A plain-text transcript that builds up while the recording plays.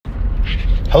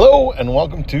Hello and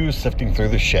welcome to Sifting Through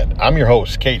the Shit. I'm your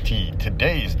host, KT.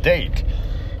 Today's date,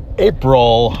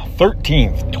 April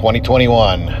 13th,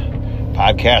 2021.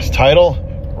 Podcast title,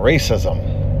 Racism.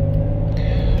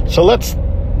 So let's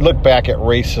look back at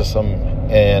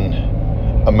racism in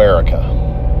America.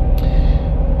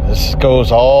 This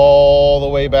goes all the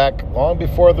way back long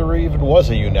before there even was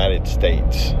a United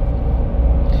States.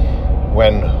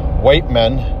 When white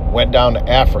men went down to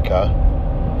Africa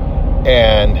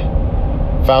and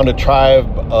found a tribe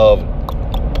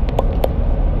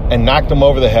and knocked them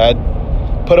over the head,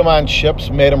 put them on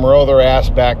ships, made them row their ass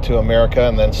back to America,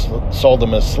 and then sold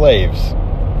them as slaves.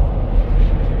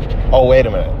 Oh, wait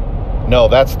a minute. No,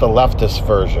 that's the leftist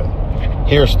version.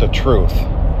 Here's the truth.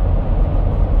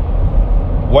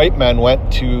 White men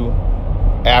went to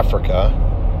Africa,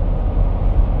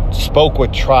 spoke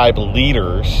with tribe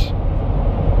leaders,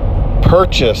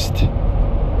 purchased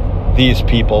these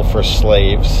people for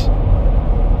slaves,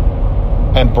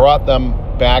 and brought them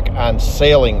back on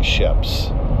sailing ships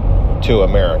to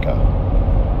America.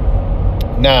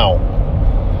 Now,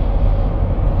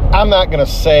 I'm not going to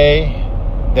say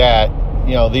that,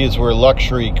 these were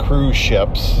luxury cruise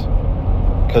ships,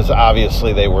 because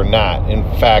obviously they were not. In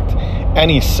fact,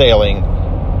 any sailing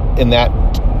in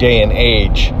that day and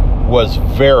age was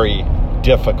very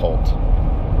difficult.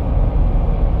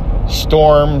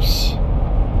 Storms,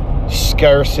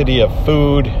 scarcity of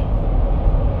food,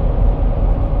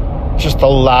 just a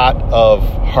lot of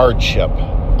hardship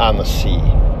on the sea.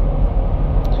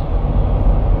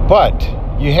 But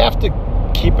you have to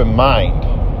keep in mind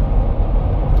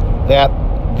that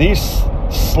these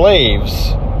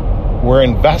slaves were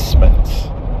investments.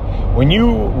 When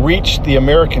you reach the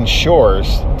American shores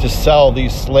to sell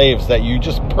these slaves that you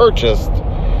just purchased,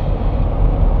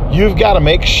 you've got to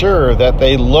make sure that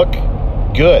they look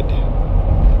good.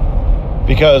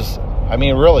 Because,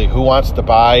 really, who wants to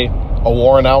buy a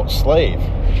worn out slave?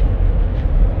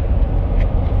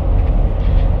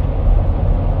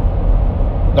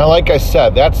 Now, like I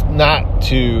said, that's not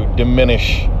to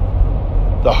diminish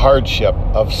the hardship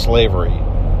of slavery.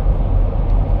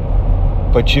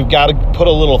 But you've got to put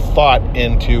a little thought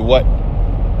into what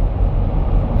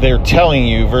they're telling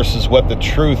you versus what the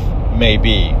truth may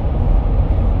be.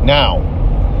 Now,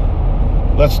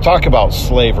 let's talk about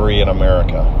slavery in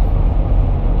America.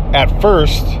 At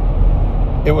first,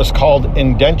 it was called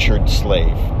indentured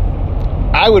slave.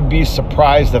 I would be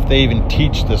surprised if they even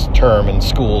teach this term in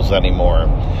schools anymore.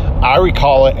 I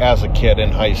recall it as a kid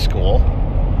in high school.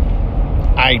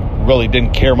 I really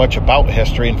didn't care much about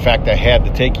history. In fact, I had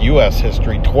to take U.S.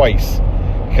 history twice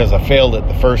because I failed it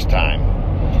the first time.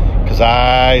 Because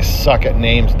I suck at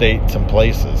names, dates, and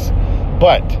places.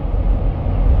 But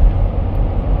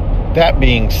that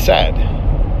being said,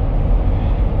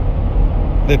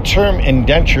 the term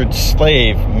indentured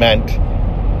slave meant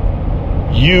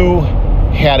you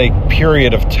had a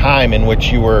period of time in which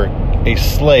you were a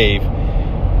slave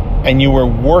and you were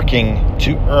working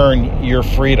to earn your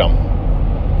freedom.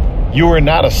 You were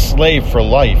not a slave for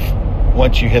life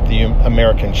once you hit the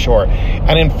American shore.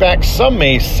 And in fact, some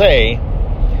may say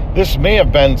this may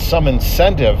have been some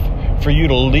incentive for you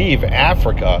to leave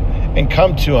Africa and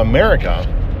come to America,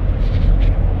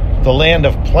 the land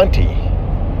of plenty.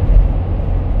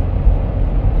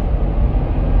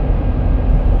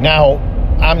 Now,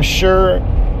 I'm sure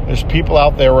there's people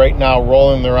out there right now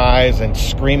rolling their eyes and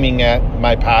screaming at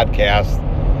my podcast.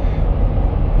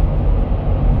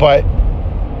 But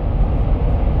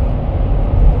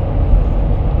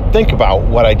think about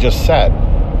what I just said.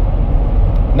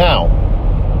 Now,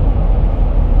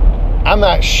 I'm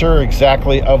not sure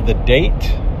exactly of the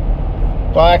date.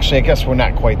 Well, actually, I guess we're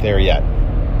not quite there yet.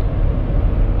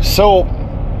 So,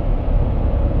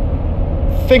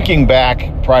 thinking back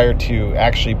prior to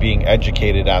actually being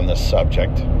educated on this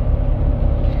subject,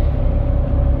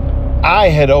 I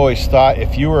had always thought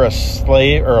if you were a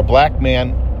slave or a black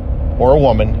man or a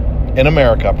woman in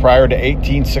America prior to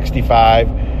 1865,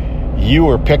 you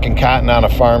were picking cotton on a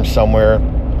farm somewhere,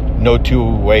 no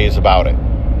two ways about it.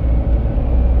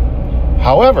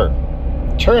 However,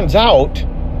 turns out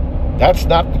that's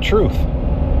not the truth.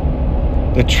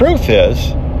 The truth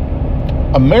is,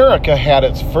 America had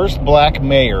its first black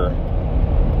mayor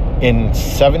in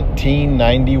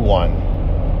 1791.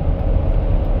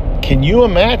 Can you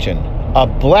imagine a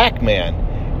black man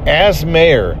as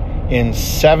mayor in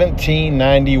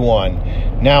 1791?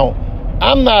 Now,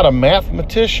 I'm not a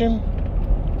mathematician,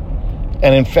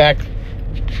 and in fact,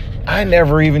 I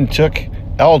never even took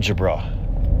algebra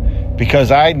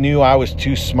because I knew I was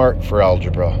too smart for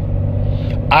algebra.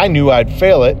 I knew I'd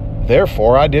fail it,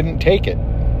 therefore I didn't take it.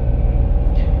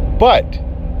 But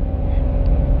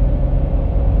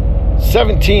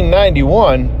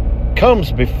 1791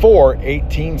 comes before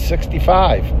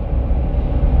 1865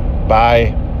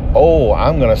 by,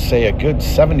 I'm going to say a good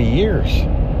 70 years.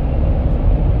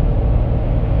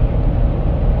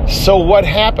 So what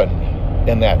happened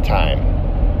in that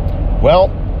time? Well,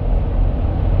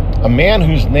 a man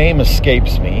whose name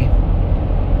escapes me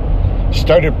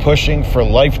started pushing for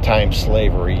lifetime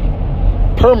slavery,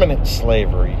 permanent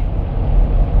slavery.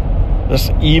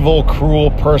 This evil, cruel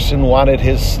person wanted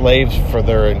his slaves for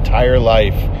their entire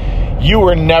life. You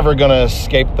were never going to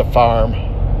escape the farm.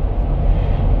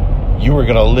 You were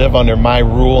going to live under my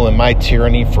rule and my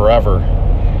tyranny forever.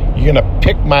 You're going to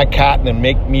pick my cotton and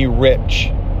make me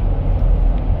rich.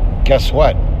 Guess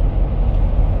what?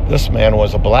 This man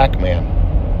was a black man.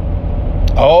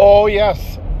 Oh,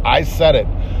 yes, I said it.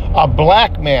 A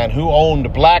black man who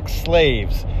owned black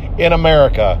slaves in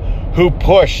America, who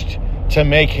pushed to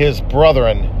make his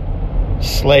brethren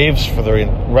slaves for the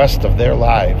rest of their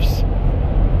lives.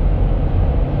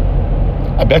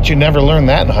 I bet you never learned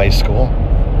that in high school.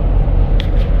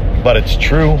 But it's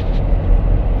true.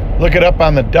 Look it up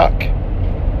on the Duck.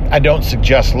 I don't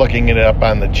suggest looking it up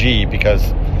on the G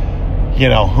because,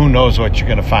 who knows what you're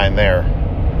going to find there.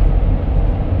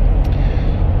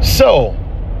 So,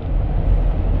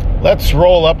 let's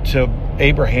roll up to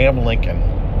Abraham Lincoln.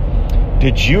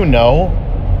 Did you know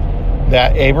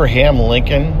that Abraham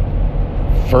Lincoln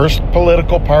first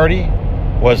political party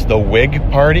was the Whig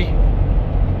Party?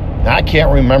 Now, I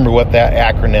can't remember what that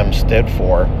acronym stood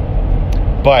for,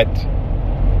 but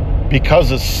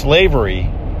because of slavery,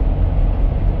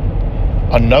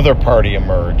 another party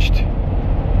emerged.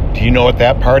 Do you know what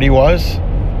that party was?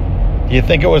 Do you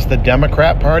think it was the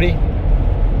Democrat Party?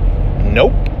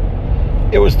 Nope.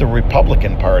 It was the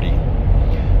Republican Party.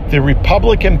 The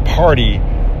Republican Party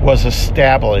was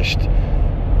established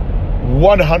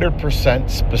 100%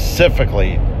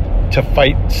 specifically to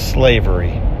fight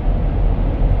slavery.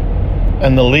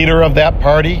 And the leader of that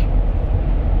party,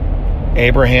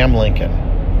 Abraham Lincoln.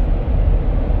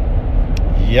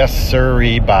 Yes,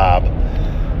 sirree, Bob.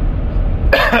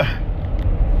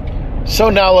 So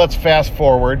now let's fast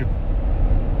forward.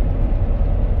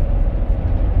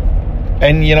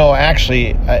 And,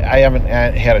 actually, I haven't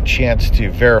had a chance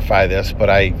to verify this, but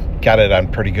I got it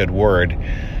on pretty good word,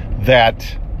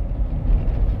 that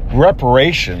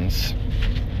reparations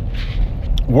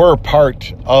were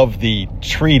part of the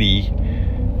treaty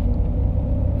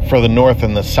for the North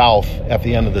and the South at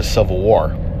the end of the Civil War.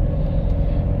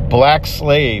 Black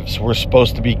slaves were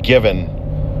supposed to be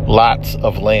given lots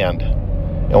of land.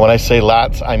 And when I say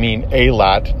lots, I mean a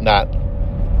lot, not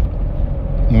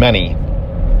many.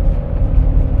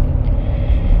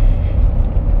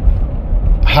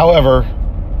 However,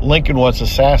 Lincoln was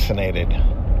assassinated,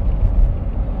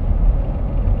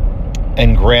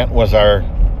 and Grant was our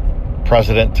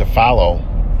president to follow,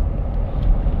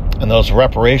 and those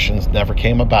reparations never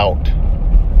came about.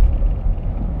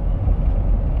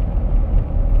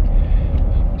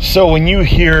 So when you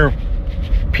hear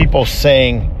people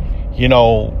saying,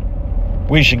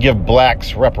 we should give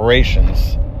blacks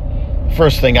reparations,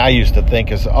 first thing I used to think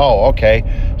is, okay,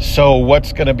 so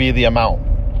what's going to be the amount?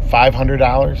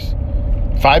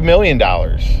 $500? $5 million?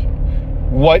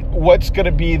 What's going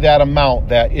to be that amount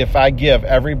that if I give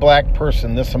every black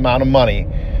person this amount of money,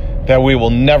 that we will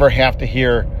never have to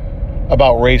hear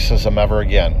about racism ever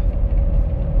again?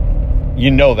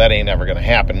 That ain't ever going to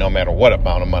happen no matter what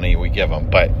amount of money we give them,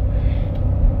 but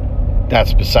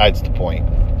that's besides the point.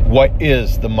 What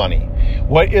is the money?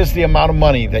 What is the amount of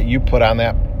money that you put on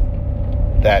that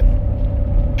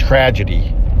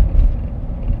tragedy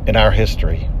in our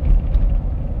history?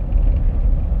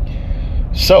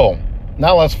 So,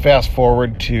 now let's fast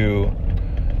forward to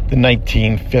the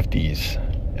 1950s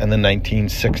and the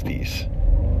 1960s.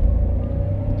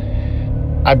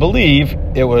 I believe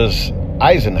it was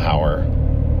Eisenhower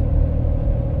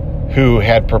who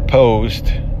had proposed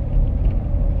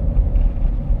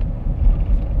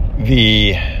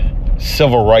the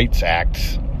Civil Rights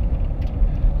Acts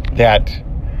that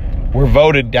were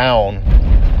voted down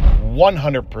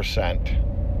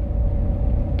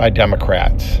 100% by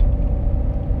Democrats.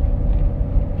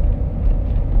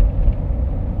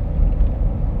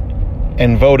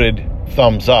 And voted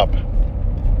thumbs up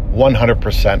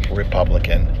 100%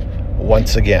 Republican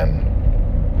once again.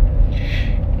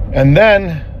 And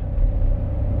then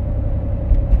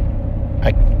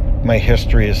my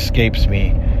history escapes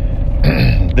me.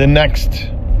 The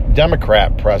next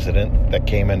Democrat president that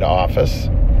came into office,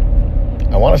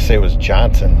 I want to say it was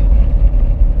Johnson.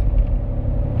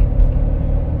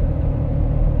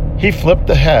 He flipped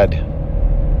the head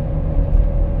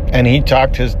and he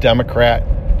talked his Democrat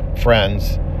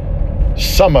friends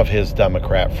some of his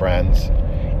Democrat friends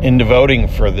into voting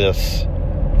for this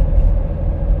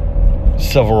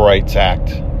Civil Rights Act.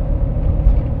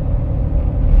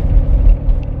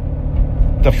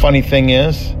 The funny thing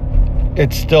is,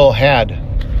 it still had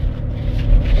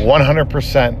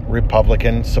 100%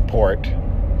 Republican support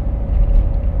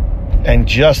and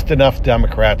just enough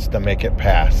Democrats to make it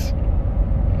pass.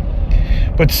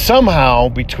 But somehow,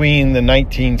 between the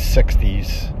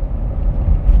 1960s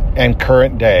and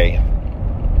current day,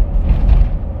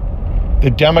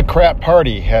 the Democrat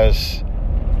Party has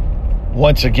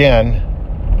once again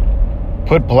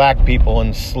put black people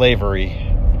in slavery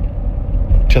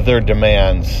to their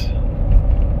demands,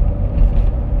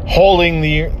 holding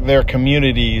their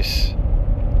communities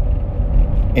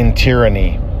in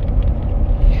tyranny.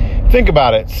 Think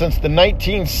about it. Since the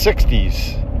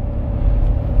 1960s,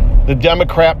 the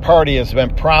Democrat Party has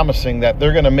been promising that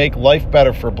they're going to make life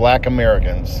better for black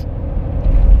Americans.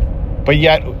 But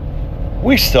yet,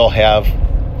 we still have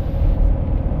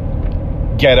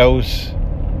ghettos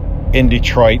in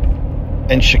Detroit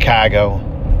and Chicago.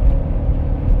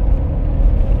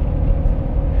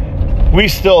 We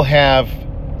still have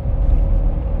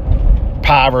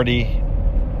poverty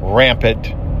rampant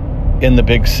in the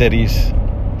big cities.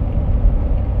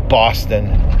 Boston,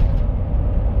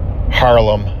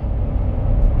 Harlem.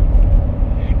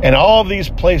 And all of these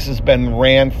places been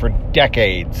ran for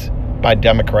decades by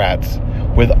Democrats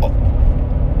with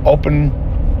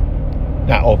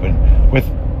with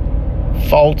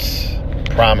false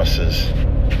promises.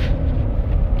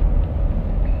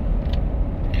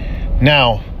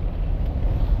 Now,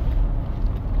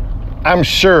 I'm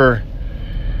sure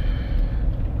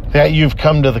that you've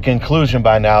come to the conclusion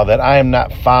by now that I am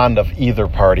not fond of either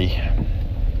party.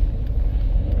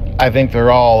 I think they're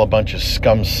all a bunch of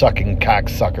scum-sucking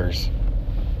cocksuckers.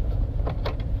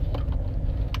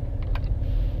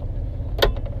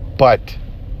 But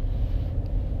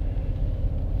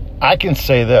I can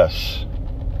say this.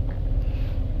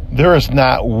 There is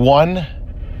not one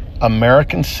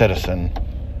American citizen,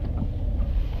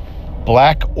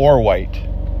 black or white,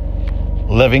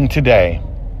 living today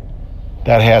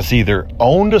that has either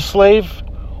owned a slave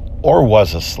or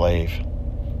was a slave.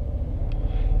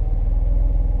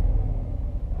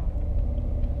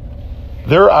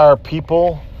 There are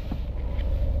people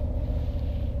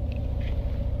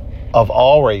of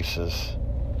all races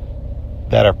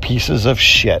that are pieces of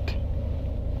shit.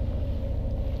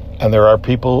 And there are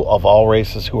people of all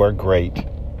races who are great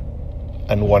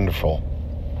and wonderful.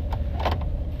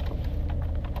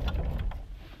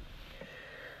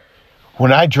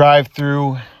 When I drive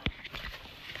through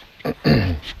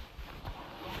a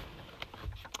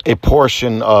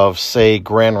portion of, say,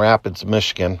 Grand Rapids,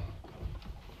 Michigan,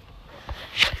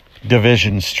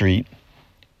 Division Street,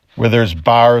 where there's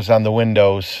bars on the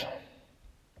windows,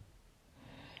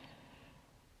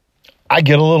 I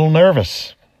get a little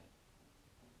nervous.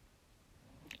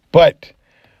 But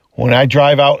when I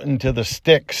drive out into the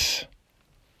sticks,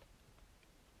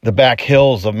 the back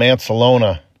hills of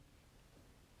Mansalona,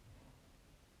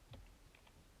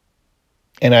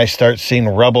 and I start seeing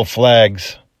rebel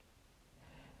flags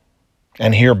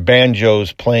and hear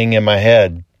banjos playing in my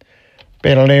head,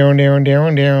 I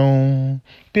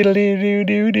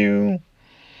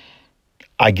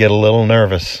get a little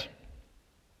nervous.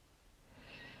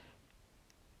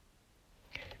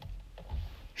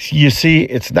 You see,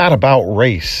 it's not about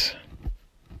race.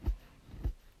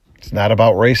 It's not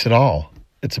about race at all.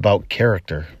 It's about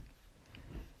character.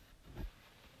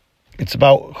 It's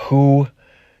about who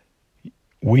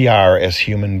we are as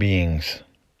human beings.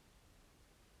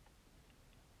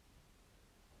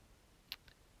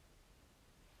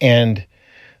 And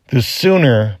the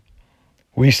sooner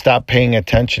we stop paying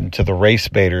attention to the race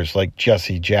baiters like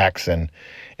Jesse Jackson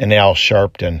and Al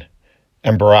Sharpton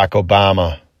and Barack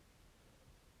Obama,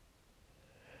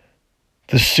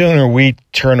 the sooner we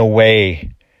turn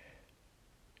away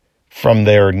from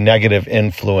their negative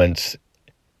influence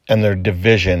and their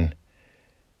division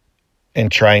and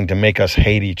trying to make us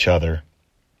hate each other,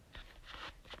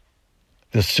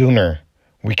 the sooner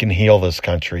we can heal this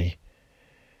country.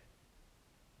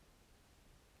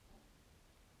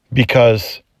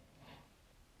 Because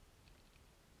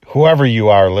whoever you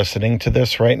are listening to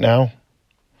this right now,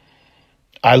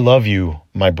 I love you,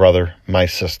 my brother, my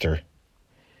sister.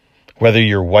 Whether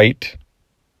you're white,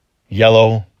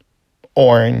 yellow,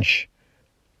 orange,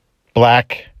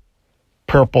 black,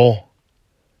 purple,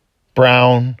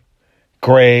 brown,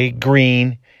 gray,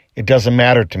 green, it doesn't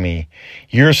matter to me.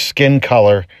 Your skin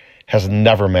color has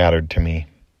never mattered to me.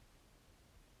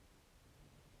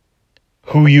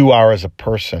 Who you are as a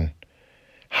person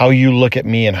How you look at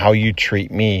me and how you treat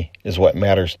me is what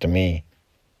matters to me.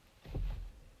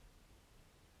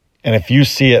 And if you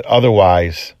see it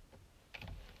otherwise,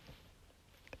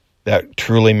 that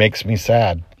truly makes me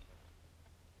sad.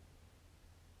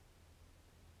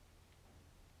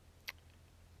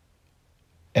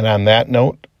 And on that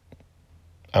note,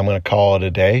 I'm going to call it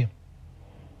a day.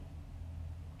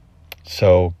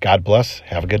 So God bless.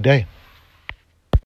 Have a good day.